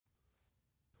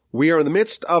We are in the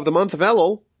midst of the month of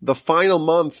Elul, the final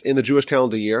month in the Jewish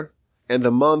calendar year, and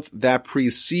the month that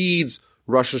precedes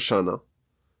Rosh Hashanah.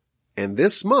 And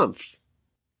this month,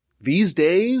 these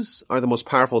days are the most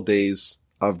powerful days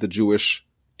of the Jewish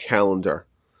calendar.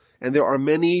 And there are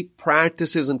many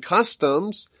practices and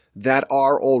customs that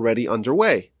are already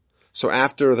underway. So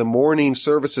after the morning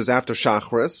services after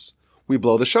Shachris, we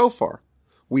blow the shofar.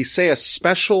 We say a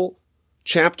special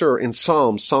chapter in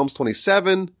Psalms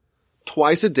 27,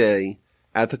 twice a day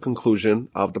at the conclusion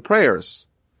of the prayers.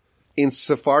 In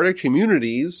Sephardic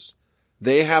communities,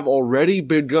 they have already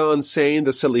begun saying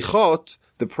the Selichot,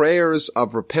 the prayers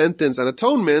of repentance and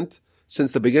atonement,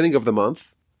 since the beginning of the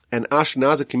month. And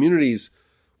Ashkenazic communities,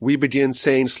 we begin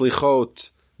saying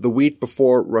Selichot the week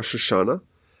before Rosh Hashanah.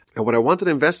 And what I wanted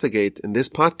to investigate in this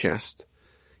podcast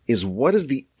is what is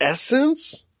the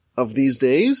essence of these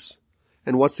days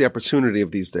and what's the opportunity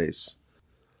of these days.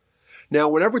 Now,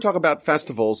 whenever we talk about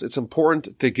festivals, it's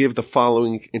important to give the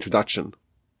following introduction.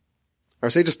 Our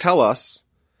sages tell us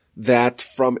that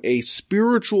from a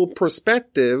spiritual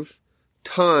perspective,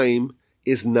 time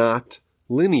is not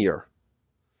linear.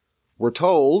 We're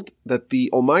told that the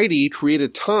Almighty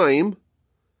created time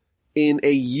in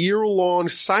a year-long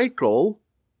cycle,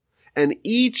 and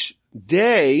each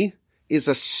day is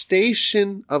a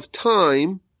station of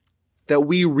time that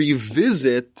we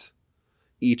revisit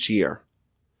each year.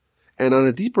 And on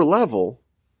a deeper level,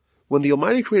 when the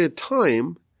Almighty created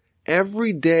time,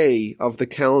 every day of the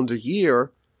calendar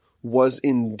year was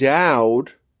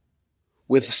endowed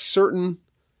with certain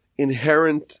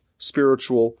inherent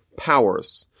spiritual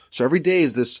powers. So every day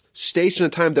is this station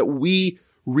of time that we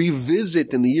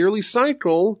revisit in the yearly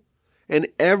cycle, and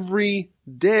every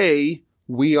day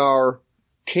we are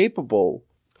capable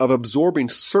of absorbing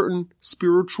certain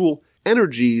spiritual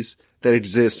energies that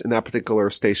exist in that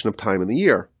particular station of time in the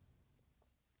year.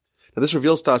 Now, this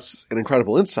reveals to us an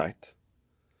incredible insight.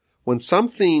 When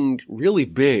something really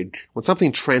big, when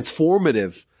something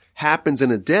transformative happens in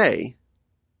a day,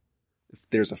 if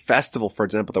there's a festival, for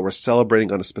example, that we're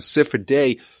celebrating on a specific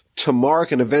day to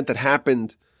mark an event that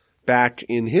happened back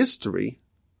in history,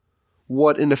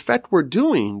 what in effect we're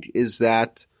doing is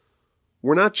that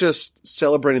we're not just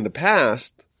celebrating the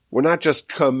past, we're not just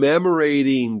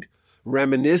commemorating,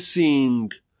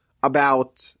 reminiscing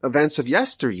about events of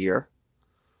yesteryear.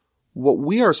 What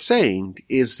we are saying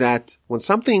is that when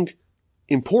something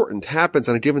important happens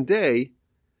on a given day,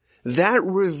 that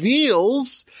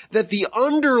reveals that the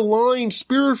underlying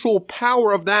spiritual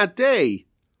power of that day,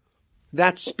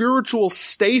 that spiritual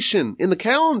station in the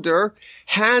calendar,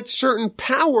 had certain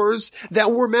powers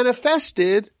that were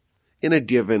manifested in a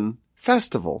given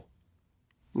festival.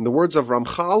 In the words of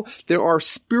Ramchal, there are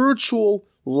spiritual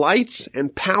lights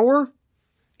and power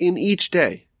in each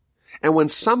day. And when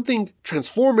something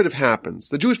transformative happens,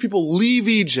 the Jewish people leave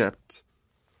Egypt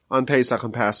on Pesach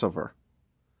and Passover.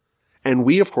 And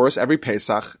we, of course, every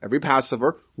Pesach, every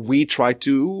Passover, we try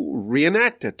to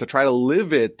reenact it, to try to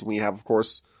live it. We have, of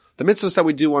course, the mitzvahs that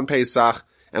we do on Pesach,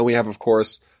 and we have, of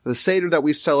course, the Seder that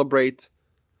we celebrate.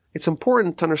 It's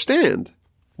important to understand,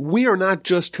 we are not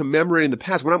just commemorating the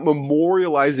past. We're not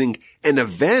memorializing an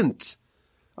event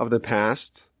of the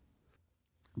past,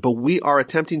 but we are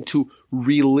attempting to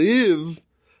relive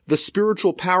the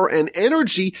spiritual power and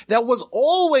energy that was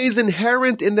always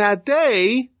inherent in that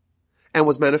day and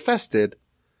was manifested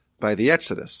by the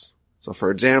Exodus. So,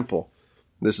 for example,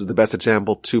 this is the best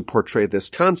example to portray this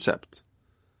concept.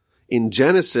 In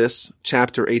Genesis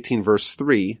chapter 18, verse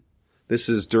 3, this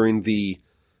is during the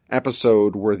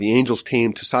episode where the angels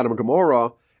came to Sodom and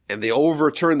Gomorrah and they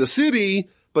overturned the city,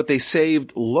 but they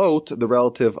saved Lot, the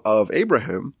relative of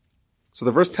Abraham. So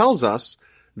the verse tells us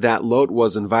that Lot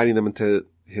was inviting them into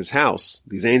his house,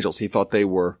 these angels. He thought they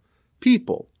were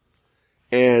people.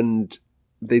 And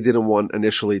they didn't want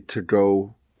initially to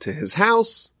go to his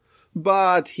house,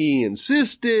 but he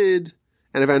insisted,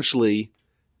 and eventually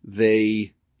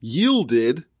they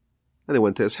yielded, and they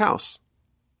went to his house.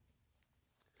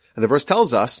 And the verse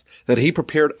tells us that he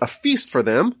prepared a feast for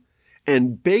them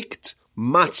and baked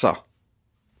matzah,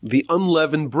 the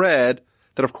unleavened bread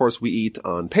that, of course, we eat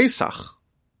on Pesach.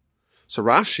 So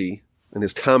Rashi, in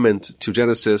his comment to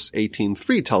Genesis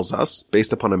 18:3, tells us,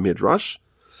 based upon a midrash,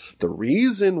 the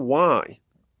reason why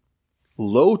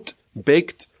Lot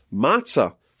baked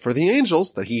matzah for the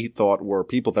angels that he thought were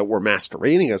people that were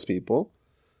masquerading as people,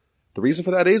 the reason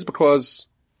for that is because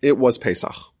it was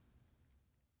Pesach.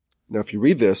 Now, if you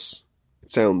read this,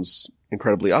 it sounds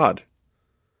incredibly odd.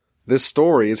 This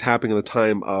story is happening at the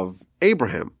time of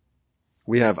Abraham.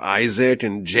 We have Isaac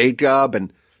and Jacob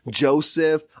and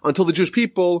Joseph. Until the Jewish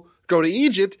people go to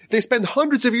Egypt, they spend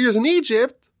hundreds of years in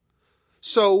Egypt.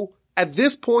 So at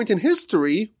this point in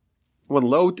history, when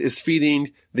Lot is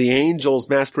feeding the angels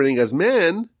masquerading as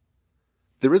men,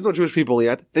 there is no Jewish people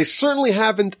yet. They certainly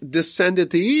haven't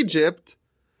descended to Egypt,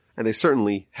 and they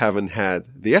certainly haven't had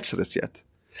the Exodus yet.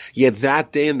 Yet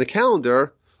that day in the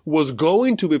calendar was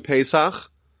going to be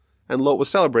Pesach, and Lot was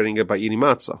celebrating it by eating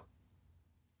matzah.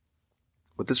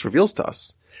 What this reveals to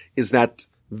us is that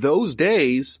those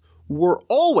days were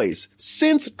always,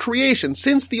 since creation,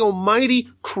 since the Almighty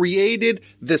created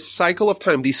this cycle of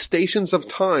time, these stations of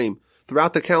time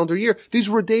throughout the calendar year, these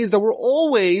were days that were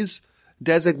always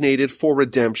designated for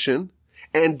redemption,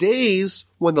 and days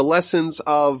when the lessons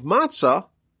of matzah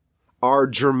are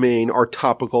germane, are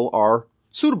topical, are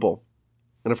suitable.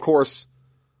 And of course,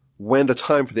 when the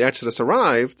time for the Exodus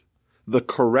arrived, the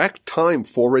correct time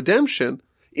for redemption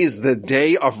is the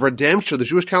day of redemption of the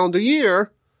Jewish calendar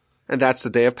year, and that's the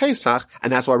day of Pesach,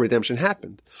 and that's why redemption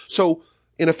happened. So,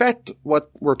 in effect,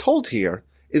 what we're told here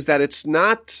is that it's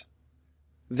not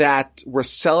that we're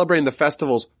celebrating the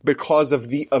festivals because of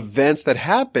the events that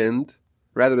happened,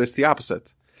 rather it's the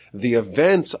opposite. The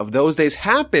events of those days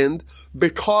happened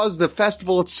because the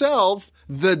festival itself,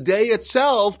 the day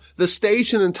itself, the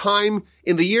station and time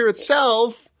in the year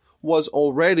itself was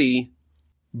already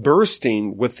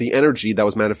bursting with the energy that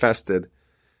was manifested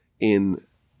in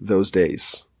those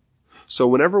days. So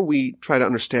whenever we try to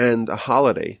understand a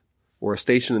holiday or a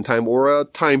station in time or a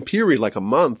time period like a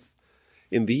month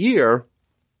in the year,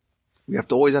 we have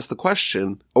to always ask the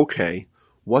question, okay,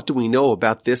 what do we know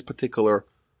about this particular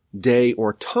day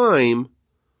or time,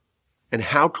 and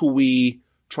how can we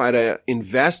try to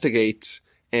investigate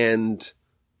and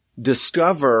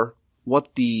discover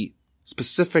what the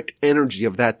specific energy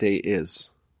of that day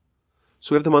is?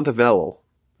 So we have the month of Elul,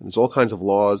 and there's all kinds of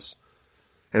laws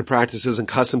and practices and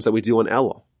customs that we do on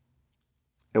Elul.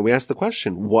 And we ask the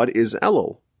question, what is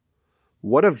Elul?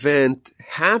 What event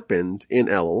happened in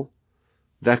Elul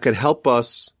that could help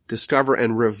us discover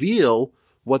and reveal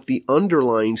what the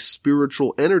underlying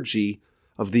spiritual energy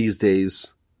of these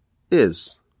days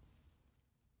is?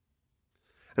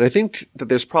 And I think that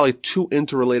there's probably two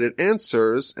interrelated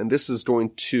answers, and this is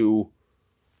going to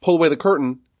pull away the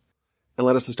curtain and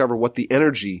let us discover what the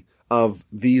energy of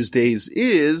these days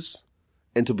is,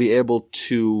 and to be able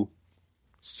to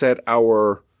set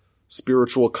our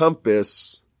spiritual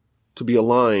compass to be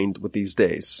aligned with these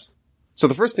days. So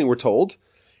the first thing we're told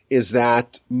is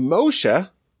that Moshe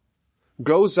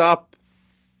goes up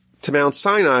to Mount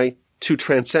Sinai to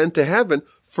transcend to heaven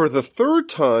for the third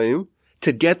time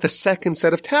to get the second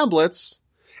set of tablets,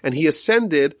 and he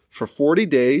ascended for 40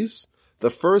 days.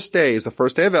 The first day is the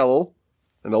first day of Elul,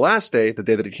 and the last day, the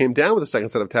day that he came down with the second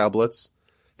set of tablets,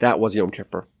 that was Yom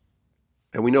Kippur.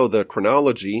 And we know the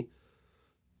chronology.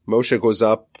 Moshe goes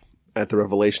up at the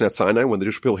revelation at Sinai when the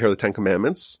Jewish people hear the Ten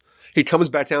Commandments. He comes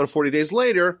back down 40 days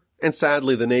later, and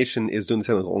sadly the nation is doing the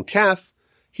same with the golden calf.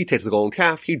 He takes the golden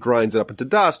calf, he grinds it up into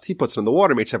dust, he puts it in the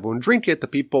water, makes everyone drink it. The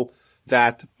people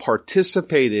that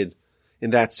participated in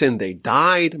that sin, they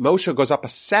died. Moshe goes up a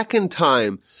second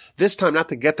time, this time not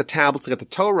to get the tablets, to get the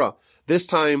Torah, this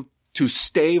time to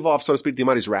stave off, so to speak, the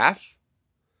Almighty's wrath.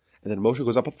 And then Moshe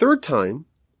goes up a third time.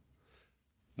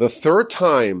 The third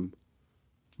time,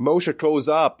 Moshe goes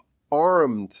up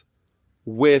armed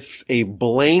with a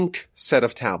blank set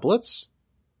of tablets.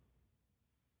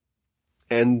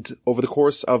 And over the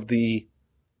course of the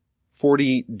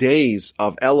 40 days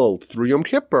of Elul through Yom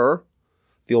Kippur,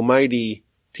 the Almighty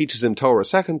teaches him Torah a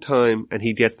second time, and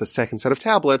he gets the second set of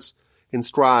tablets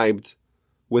inscribed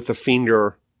with the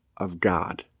finger of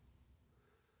God.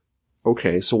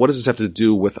 Okay, so what does this have to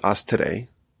do with us today?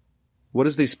 What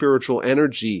is the spiritual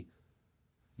energy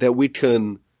that we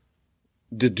can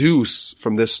deduce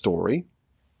from this story?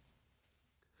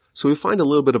 So we find a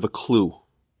little bit of a clue.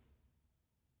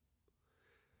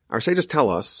 Our sages tell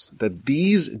us that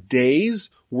these days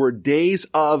were days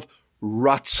of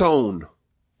ratzon.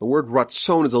 The word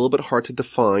ratzon is a little bit hard to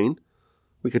define.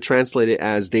 We could translate it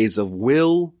as days of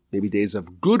will, maybe days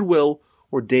of goodwill,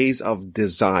 or days of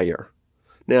desire.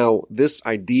 Now, this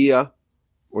idea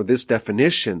or this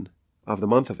definition of the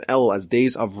month of Elul as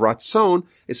days of ratzon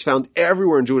is found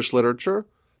everywhere in Jewish literature,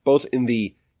 both in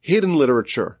the hidden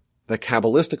literature, the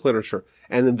Kabbalistic literature,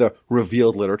 and in the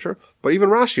revealed literature. But even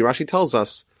Rashi tells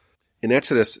us in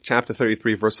Exodus chapter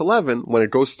 33, verse 11, when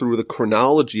it goes through the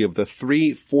chronology of the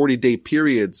 3 40-day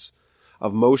periods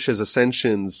of Moshe's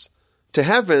ascensions to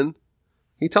heaven,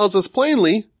 he tells us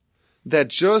plainly that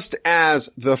just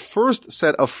as the first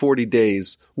set of 40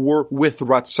 days were with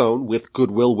ratzon, with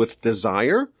goodwill, with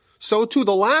desire, so too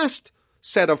the last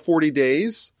set of 40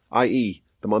 days, i.e.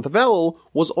 the month of Elul,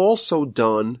 was also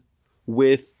done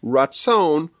with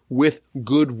ratzon, with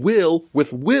goodwill,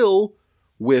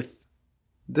 with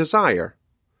desire.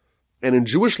 And in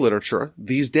Jewish literature,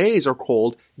 these days are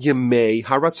called Yemei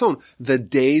HaRatzon, the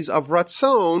days of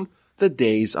Ratzon, the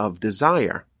days of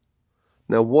desire.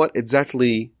 Now, what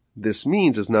exactly this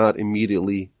means is not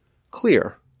immediately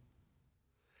clear.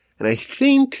 And I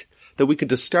think that we could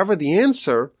discover the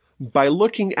answer by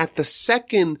looking at the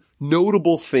second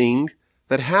notable thing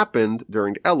that happened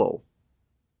during Elul.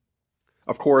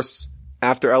 Of course,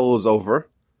 after Elul is over,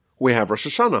 we have Rosh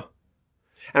Hashanah.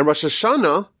 And Rosh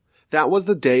Hashanah, that was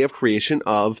the day of creation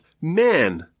of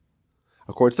man.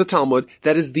 According to the Talmud,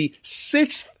 that is the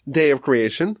 6th day of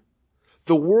creation.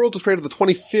 The world was created the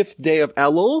 25th day of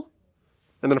Elul.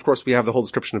 And then, of course, we have the whole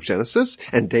description of Genesis.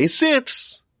 And day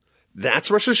 6,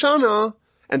 that's Rosh Hashanah.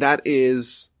 And that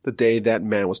is the day that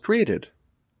man was created.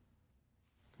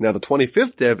 Now, the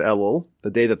 25th day of Elul, the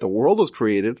day that the world was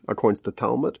created, according to the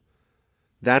Talmud,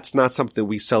 that's not something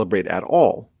we celebrate at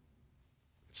all.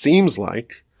 It seems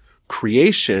like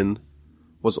creation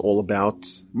was all about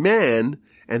man,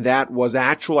 and that was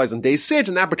actualized on day 6,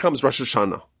 and that becomes Rosh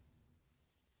Hashanah.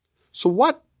 So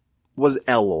what was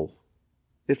Elul?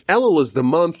 If Elul is the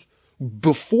month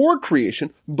before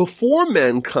creation, before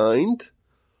mankind,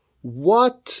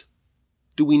 what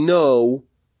do we know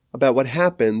about what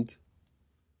happened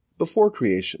before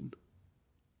creation?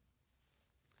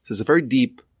 This is a very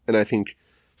deep and I think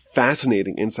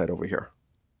fascinating insight over here.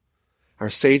 Our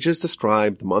sages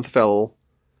describe the month of Elul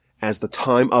as the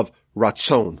time of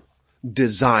Ratzon,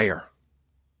 desire.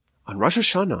 On Rosh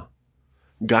Hashanah,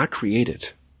 God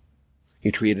created.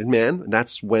 He created man, and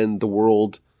that's when the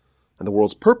world and the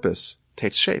world's purpose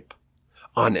takes shape.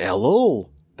 On Elul,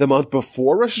 the month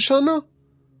before Rosh Hashanah,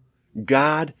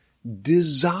 God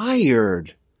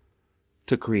desired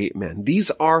to create man.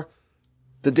 These are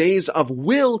the days of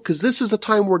will, because this is the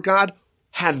time where God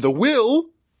had the will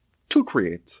to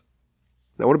create.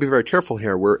 Now, I want to be very careful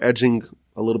here. We're edging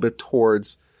a little bit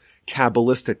towards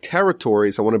Kabbalistic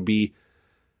territories. I want to be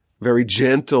very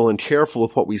gentle and careful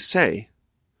with what we say.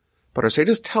 But our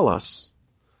sages tell us,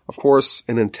 of course,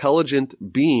 an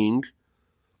intelligent being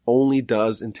only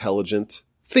does intelligent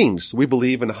things. We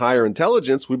believe in higher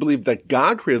intelligence. We believe that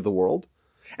God created the world.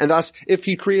 And thus, if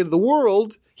he created the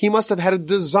world, he must have had a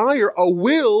desire, a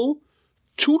will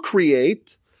to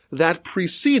create that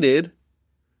preceded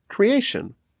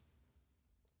creation.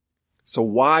 So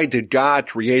why did God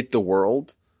create the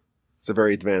world? It's a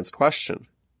very advanced question.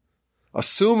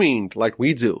 Assuming, like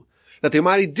we do, that the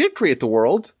Almighty did create the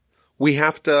world, we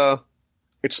have to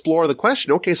explore the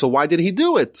question, okay, so why did he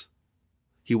do it?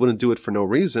 He wouldn't do it for no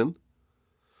reason.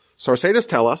 So our sages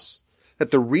tell us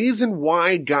that the reason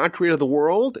why God created the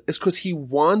world is because he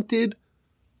wanted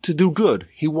to do good.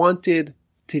 He wanted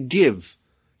to give.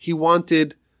 He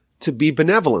wanted to be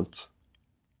benevolent.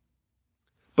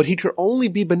 But he could only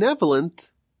be benevolent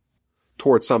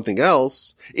towards something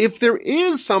else if there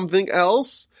is something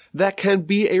else that can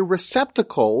be a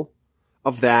receptacle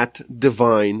of that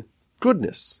divine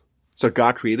goodness. So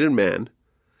God created man,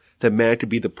 that man could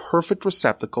be the perfect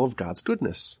receptacle of God's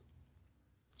goodness.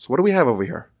 So what do we have over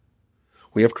here?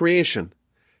 We have creation.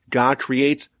 God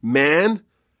creates man,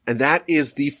 and that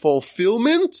is the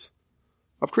fulfillment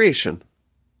of creation.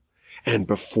 And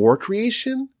before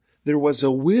creation, there was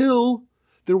a will,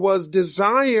 there was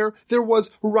desire, there was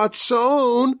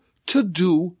ratzon to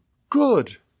do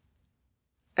good.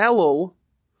 Elul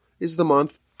is the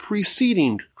month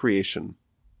preceding creation.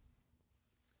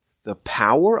 The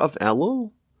power of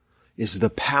Elul is the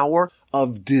power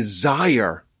of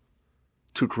desire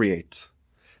to create.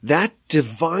 That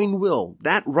divine will,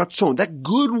 that ratzon, that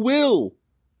good will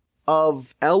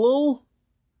of Elul,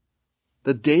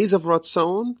 the days of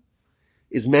ratzon,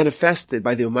 is manifested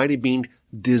by the Almighty being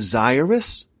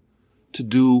desirous to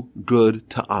do good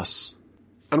to us.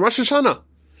 On Rosh Hashanah,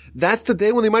 that's the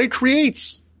day when the Almighty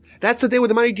creates. That's the day when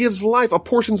the Almighty gives life,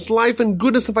 apportions life and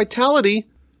goodness and vitality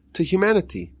to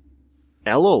humanity.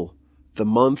 Elul, the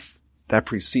month that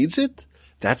precedes it,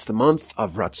 that's the month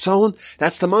of Ratzon.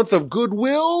 That's the month of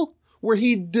goodwill, where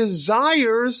he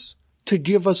desires to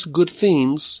give us good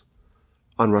things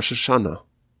on Rosh Hashanah.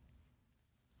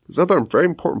 There's another very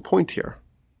important point here.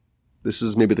 This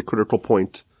is maybe the critical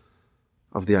point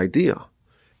of the idea.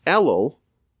 Elul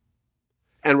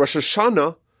and Rosh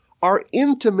Hashanah are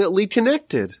intimately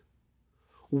connected.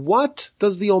 What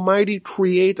does the Almighty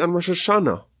create on Rosh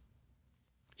Hashanah?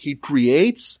 He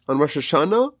creates on Rosh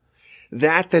Hashanah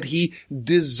that he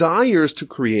desires to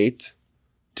create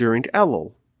during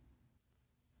Elul.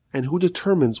 And who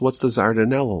determines what's desired in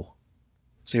Elul?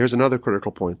 So here's another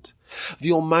critical point.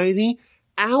 The Almighty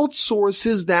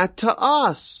outsources that to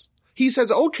us. He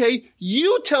says, okay,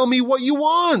 you tell me what you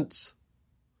want.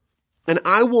 And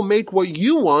I will make what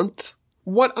you want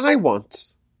what I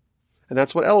want. And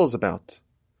that's what El is about.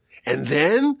 And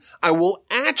then I will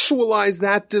actualize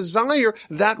that desire,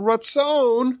 that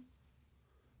ratzon,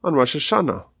 on Rosh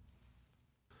Hashanah.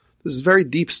 This is very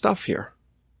deep stuff here.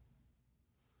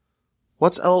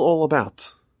 What's El all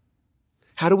about?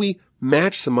 How do we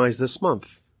maximize this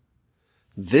month?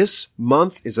 This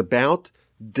month is about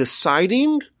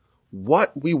deciding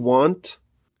what we want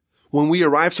when we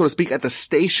arrive, so to speak, at the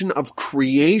station of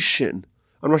creation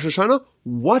on Rosh Hashanah.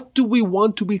 What do we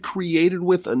want to be created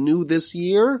with anew this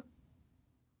year?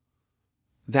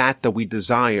 That we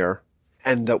desire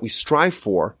and that we strive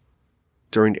for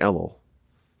during Elul.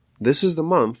 This is the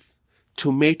month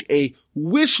to make a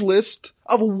wish list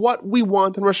of what we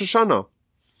want in Rosh Hashanah.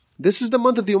 This is the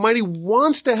month that the Almighty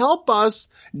wants to help us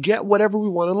get whatever we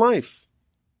want in life.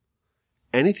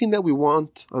 Anything that we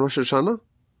want on Rosh Hashanah,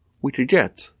 we could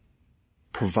get,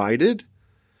 provided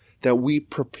that we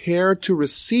prepare to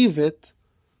receive it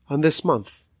on this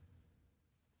month.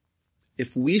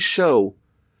 If we show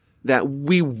that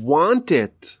we want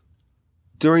it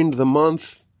during the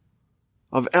month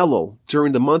of Elul,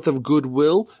 during the month of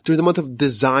goodwill, during the month of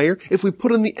desire, if we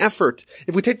put in the effort,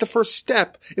 if we take the first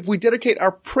step, if we dedicate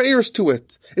our prayers to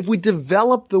it, if we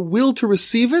develop the will to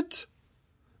receive it,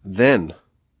 then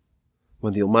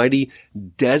when the Almighty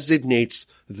designates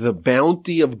the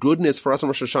bounty of goodness for us on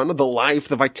Rosh Hashanah, the life,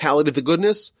 the vitality, the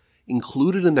goodness,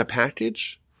 included in that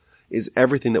package is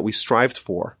everything that we strived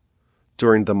for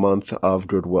during the month of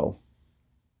goodwill.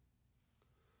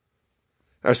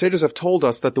 Our sages have told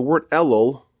us that the word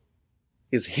Elul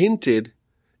is hinted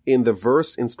in the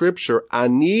verse in scripture,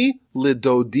 Ani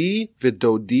lidodi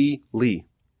vidodi li.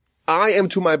 I am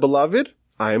to my beloved,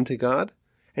 I am to God,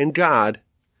 and God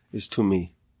is to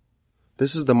me.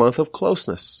 This is the month of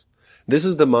closeness. This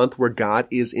is the month where God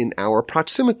is in our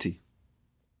proximity.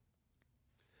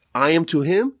 I am to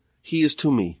him, he is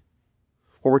to me.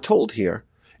 What we're told here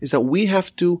is that we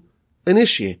have to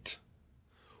initiate.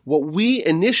 What we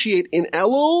initiate in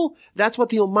Elul, that's what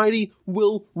the Almighty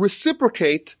will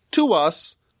reciprocate to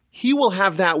us. He will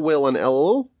have that will in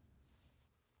Elul,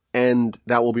 and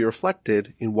that will be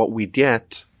reflected in what we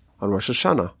get on Rosh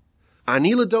Hashanah.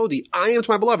 Ani l'dodi, I am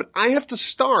to my beloved. I have to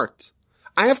start.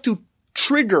 I have to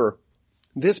trigger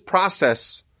this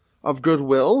process of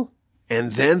goodwill,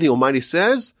 and then the Almighty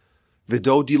says,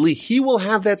 Vidodi li, he will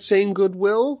have that same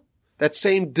goodwill, that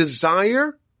same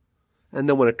desire, and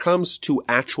then when it comes to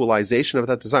actualization of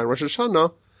that desire in Rosh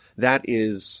Hashanah, that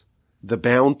is the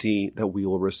bounty that we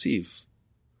will receive.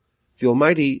 The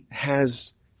Almighty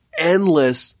has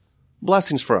endless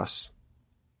blessings for us.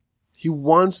 He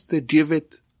wants to give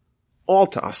it all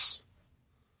to us,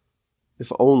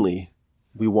 if only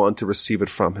we want to receive it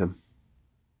from him.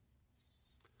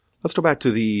 Let's go back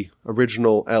to the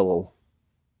original Elul.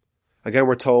 Again,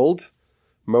 we're told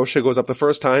Moshe goes up the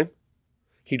first time.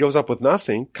 He goes up with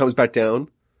nothing, comes back down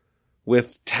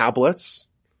with tablets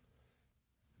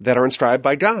that are inscribed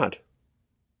by God.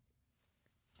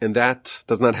 And that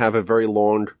does not have a very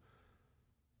long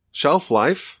shelf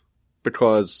life,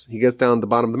 because he gets down the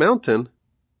bottom of the mountain.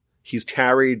 He's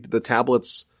carried the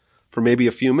tablets for maybe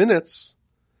a few minutes.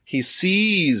 He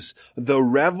sees the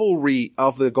revelry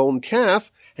of the golden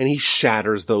calf, and he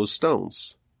shatters those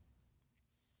stones.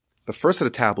 The first set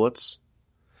of tablets,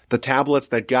 the tablets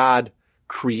that God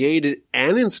created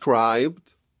and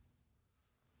inscribed,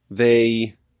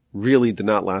 they really did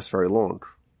not last very long.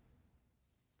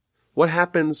 What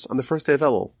happens on the first day of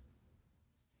Elul?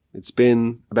 It's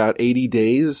been about 80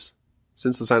 days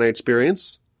since the Sinai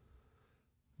experience.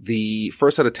 The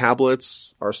first set of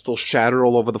tablets are still shattered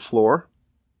all over the floor.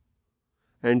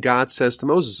 And God says to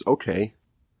Moses, okay,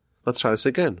 let's try this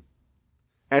again.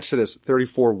 Exodus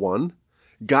 34:1.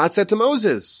 God said to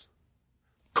Moses,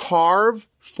 carve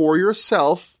for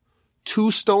yourself 2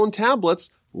 stone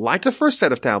tablets like the first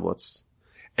set of tablets,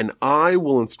 and I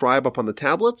will inscribe upon the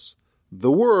tablets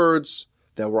the words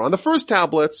that were on the first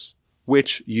tablets,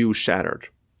 which you shattered.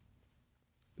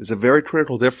 There's a very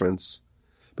critical difference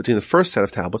between the first set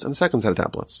of tablets and the second set of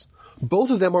tablets. Both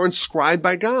of them are inscribed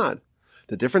by God.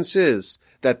 The difference is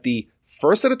that the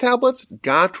first set of tablets,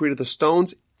 God created the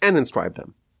stones and inscribed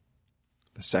them.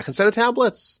 The second set of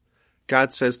tablets,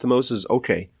 God says to Moses,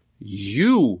 okay,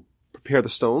 you prepare the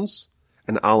stones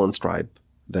and I'll inscribe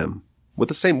them with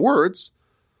the same words,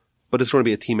 but it's going to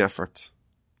be a team effort.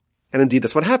 And indeed,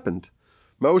 that's what happened.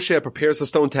 Moshe prepares the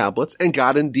stone tablets, and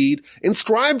God indeed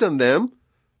inscribed on them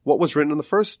what was written on the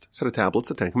first set of tablets,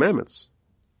 the 10 Commandments.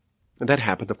 And that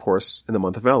happened, of course, in the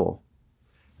month of Elul.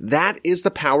 That is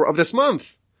the power of this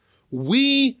month.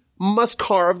 We must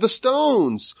carve the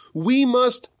stones. We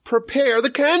must prepare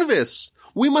the canvas.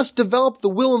 We must develop the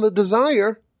will and the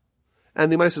desire.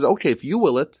 And the Almighty says, okay, if you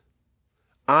will it,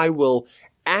 I will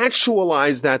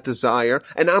actualize that desire,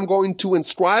 and I'm going to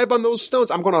inscribe on those stones.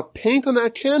 I'm going to paint on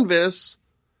that canvas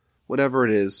whatever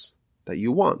it is that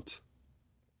you want.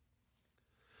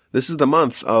 This is the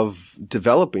month of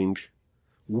developing,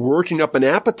 working up an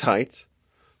appetite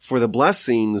for the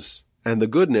blessings and the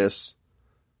goodness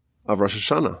of Rosh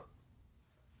Hashanah.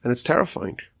 And it's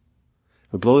terrifying.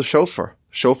 We blow the shofar.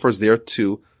 The shofar is there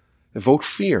to evoke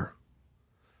fear.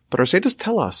 But our sages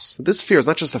tell us that this fear is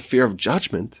not just a fear of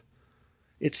judgment.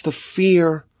 It's the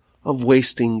fear of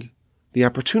wasting the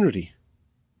opportunity.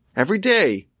 Every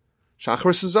day,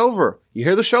 Shacharis is over. You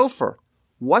hear the shofar.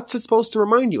 What's it supposed to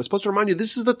remind you? It's supposed to remind you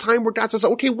this is the time where God says,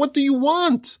 okay, what do you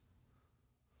want?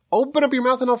 Open up your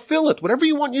mouth and I'll fill it. Whatever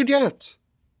you want, you get.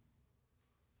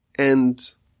 And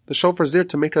the shofar is there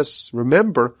to make us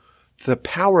remember the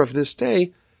power of this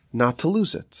day, not to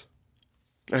lose it.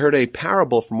 I heard a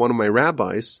parable from one of my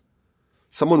rabbis.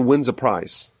 Someone wins a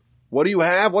prize. What do you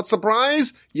have? What's the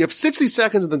prize? You have 60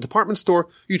 seconds in the department store.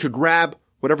 You to grab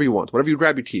whatever you want. Whatever you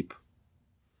grab, you keep.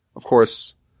 Of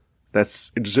course,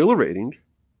 that's exhilarating.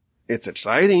 It's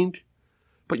exciting.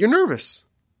 But you're nervous.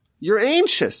 You're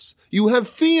anxious. You have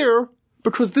fear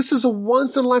because this is a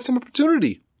once-in-a-lifetime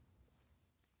opportunity.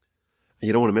 And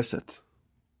you don't want to miss it.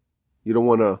 You don't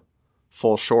want to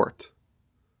fall short.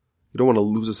 You don't want to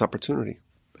lose this opportunity.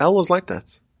 Elul is like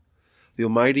that. The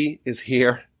Almighty is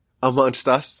here amongst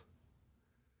us.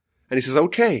 And he says,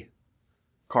 okay,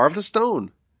 carve the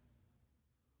stone.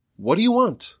 What do you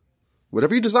want?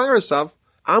 Whatever you're desirous of,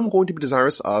 I'm going to be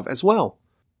desirous of as well.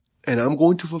 And I'm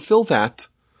going to fulfill that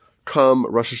come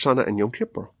Rosh Hashanah and Yom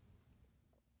Kippur.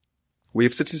 We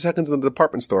have 60 seconds in the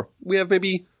department store. We have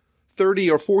maybe 30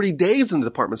 or 40 days in the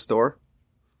department store.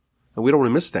 And we don't want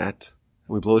to miss that.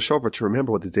 And we blow the shofar to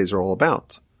remember what these days are all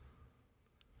about.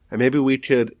 And maybe we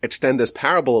could extend this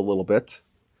parable a little bit.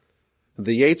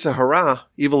 The Yetzer Hara,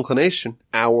 evil inclination,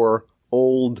 our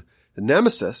old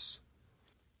nemesis,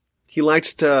 he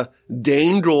likes to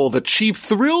dangle the cheap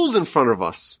thrills in front of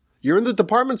us. You're in the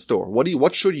department store.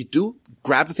 What should you do?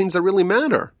 Grab the things that really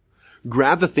matter.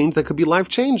 Grab the things that could be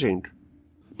life-changing.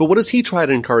 But what does he try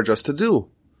to encourage us to do?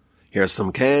 Here's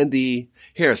some candy.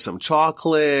 Here's some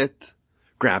chocolate.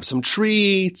 Grab some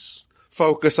treats.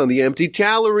 Focus on the empty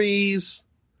calories.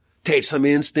 Take some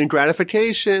instant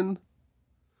gratification.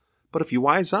 But if you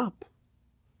wise up,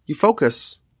 you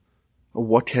focus on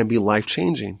what can be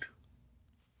life-changing.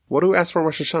 What do we ask for in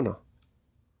Rosh Hashanah?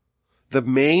 The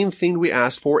main thing we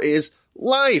ask for is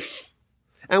life.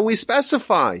 And we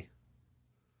specify.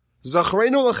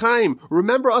 Zachrenu l'chaim.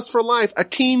 Remember us for life. A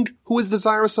king who is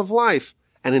desirous of life.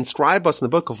 And inscribe us in the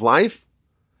book of life.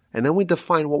 And then we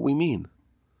define what we mean.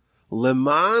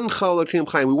 Leman chalakim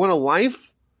chaim. We want a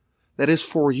life that is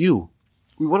for you.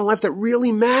 We want a life that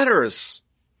really matters.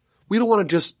 We don't want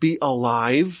to just be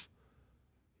alive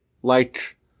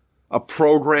like a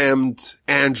programmed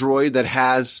android that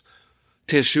has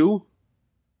tissue.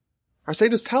 Our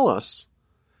sages tell us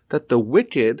that the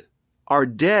wicked are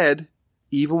dead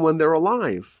even when they're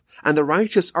alive, and the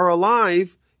righteous are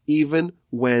alive even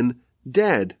when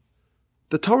dead.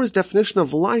 The Torah's definition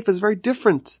of life is very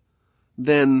different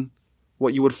than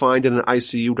what you would find in an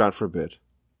ICU, God forbid.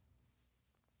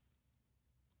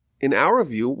 In our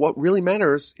view, what really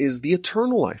matters is the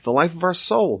eternal life, the life of our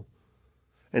soul.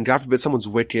 And God forbid someone's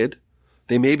wicked.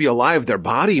 They may be alive, their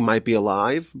body might be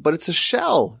alive, but it's a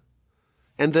shell.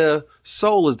 And the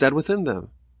soul is dead within them.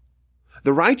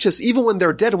 The righteous, even when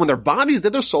they're dead, when their body's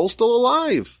dead, their soul's still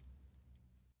alive.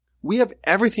 We have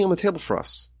everything on the table for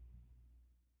us.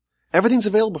 Everything's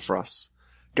available for us.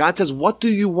 God says, what do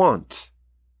you want?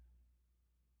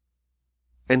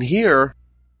 And here,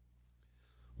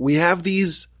 we have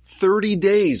these 30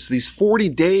 days, these 40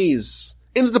 days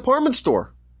in the department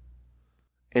store.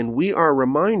 And we are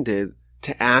reminded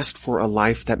to ask for a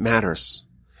life that matters,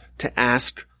 to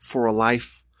ask for a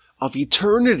life of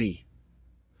eternity,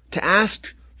 to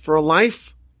ask for a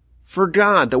life for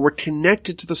God, that we're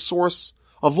connected to the source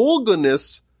of all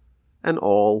goodness and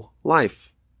all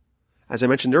life. As I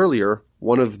mentioned earlier,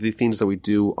 one of the things that we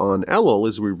do on Elul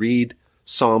is we read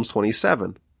Psalms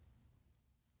 27.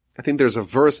 I think there's a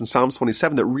verse in Psalms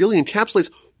 27 that really encapsulates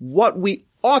what we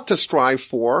ought to strive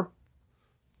for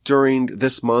during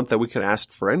this month that we could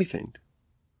ask for anything.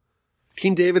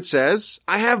 King David says,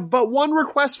 I have but one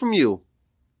request from you.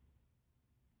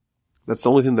 That's the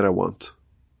only thing that I want.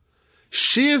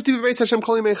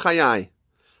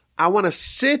 I want to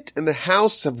sit in the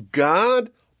house of God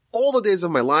all the days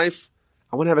of my life.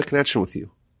 I want to have a connection with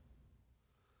you.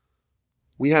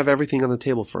 we have everything on the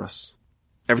table for us.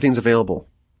 Everything's available.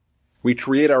 We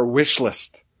create our wish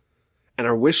list. And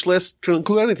our wish list can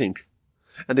include anything.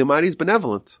 And the Almighty is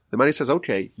benevolent. The Almighty says,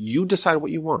 okay, you decide what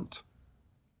you want.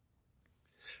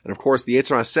 And of course, the Yetzer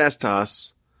Hara says to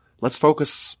us, let's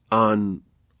focus on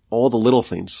all the little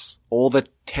things, all the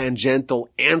tangential,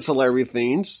 ancillary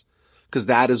things, because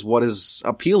that is what is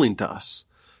appealing to us.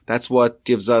 That's what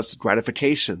gives us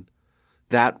gratification.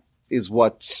 That is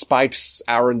what spikes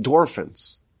our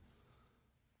endorphins.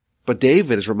 But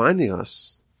David is reminding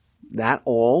us that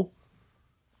all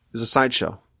is a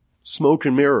sideshow. Smoke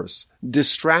and mirrors,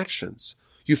 distractions.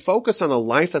 You focus on a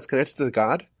life that's connected to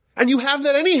God, and you have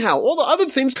that anyhow. All the other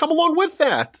things come along with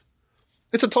that.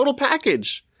 It's a total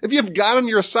package. If you have God on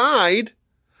your side,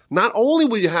 not only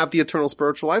will you have the eternal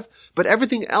spiritual life, but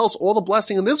everything else, all the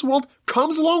blessing in this world,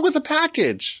 comes along with the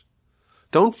package.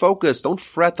 Don't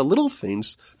fret the little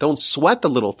things, don't sweat the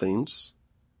little things,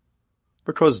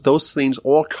 because those things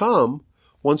all come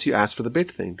once you ask for the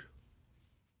big thing.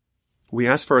 We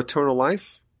ask for eternal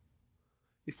life.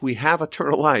 If we have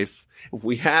eternal life, if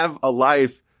we have a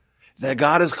life that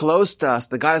God is close to us,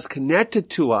 that God is connected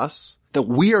to us, that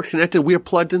we are connected, we are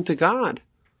plugged into God,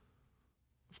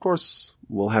 of course,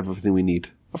 we'll have everything we need.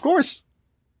 Of course.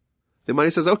 The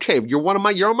Almighty says, okay, you're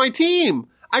on my team.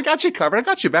 I got you covered. I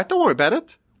got you back. Don't worry about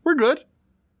it. We're good.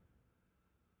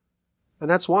 And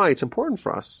that's why it's important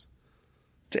for us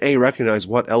to recognize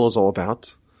what Elul is all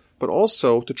about, but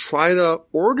also to try to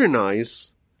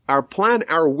organize our plan,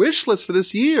 our wish list for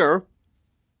this year,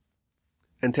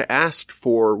 and to ask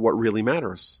for what really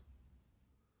matters.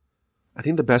 I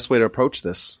think the best way to approach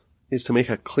this is to make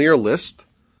a clear list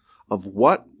of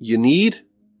what you need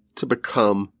to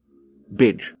become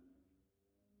big.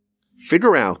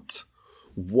 Figure out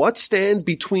what stands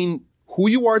between who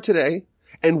you are today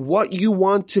and what you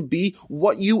want to be,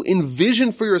 what you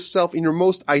envision for yourself in your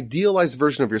most idealized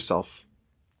version of yourself.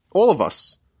 All of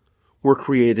us were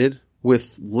created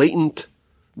with latent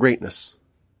greatness.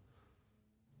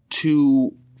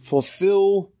 To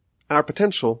fulfill our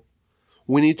potential,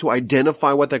 we need to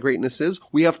identify what that greatness is.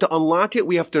 We have to unlock it,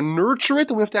 we have to nurture it,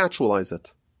 and we have to actualize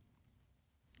it.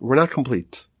 We're not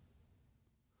complete.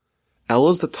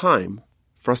 Elul is the time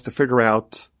for us to figure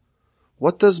out,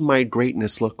 what does my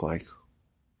greatness look like?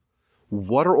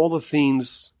 What are all the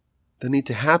things that need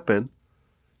to happen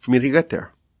for me to get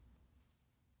there?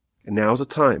 And now is the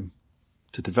time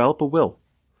to develop a will,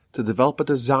 to develop a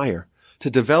desire, to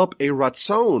develop a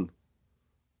ratzon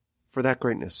for that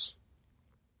greatness.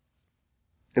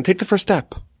 And take the first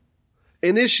step.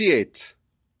 Initiate.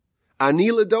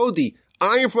 Ani ledodi.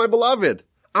 I am for my beloved.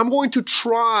 I'm going to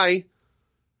try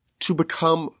to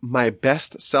become my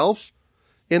best self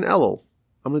in Elul.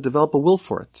 I'm going to develop a will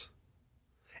for it.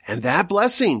 And that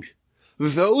blessing,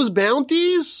 those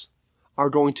bounties are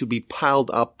going to be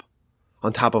piled up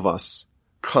on top of us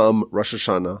come Rosh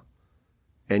Hashanah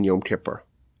and Yom Kippur.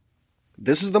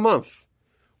 This is the month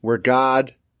where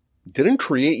God didn't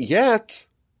create yet,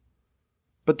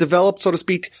 but developed, so to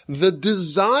speak, the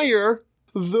desire,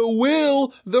 the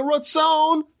will, the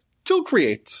ratzon to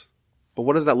create. But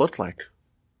what does that look like?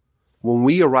 When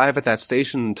we arrive at that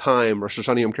station in time, Rosh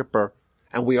Hashanah Yom Kippur,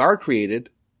 and we are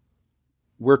created,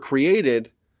 we're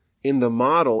created in the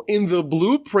model, in the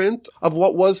blueprint of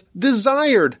what was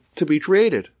desired to be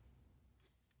created.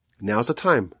 Now's the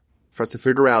time for us to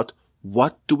figure out,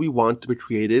 what do we want to be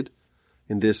created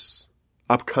in this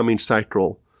upcoming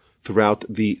cycle throughout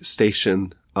the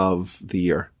station of the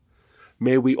year.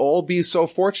 May we all be so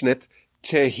fortunate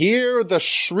to hear the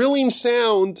shrilling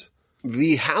sound,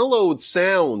 the hallowed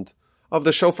sound of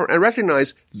the shofar, and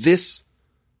recognize this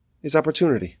is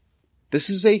opportunity. This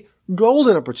is a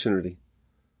golden opportunity.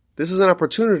 This is an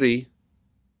opportunity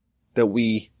that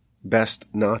we best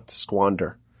not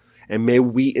squander. And may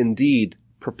we indeed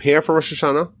prepare for Rosh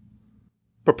Hashanah,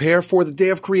 prepare for the day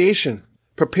of creation,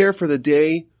 prepare for the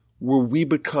day where we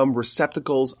become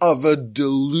receptacles of a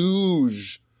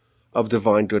deluge of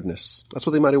divine goodness. That's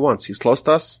what the Almighty wants. He's close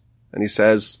to us, and he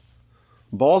says,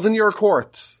 ball's in your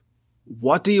court.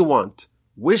 What do you want?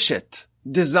 Wish it.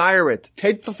 Desire it.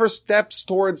 Take the first steps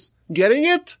towards getting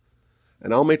it,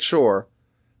 and I'll make sure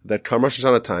that come Rosh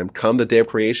Hashanah time, come the day of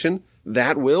creation,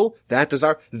 that will, that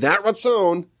desire, that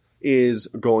ratzon is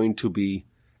going to be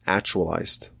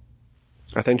actualized.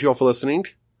 I thank you all for listening.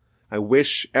 I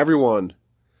wish everyone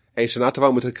a Shana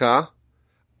Tova Mutaka,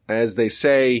 as they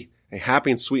say, a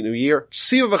happy and sweet new year.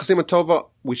 Siva v'chasima tova,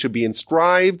 we should be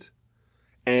inscribed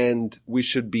and we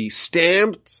should be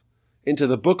stamped into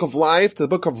the book of life, to the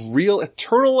book of real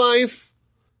eternal life.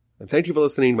 And thank you for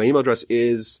listening. My email address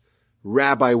is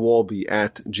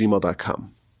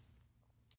rabbiwolbe@gmail.com.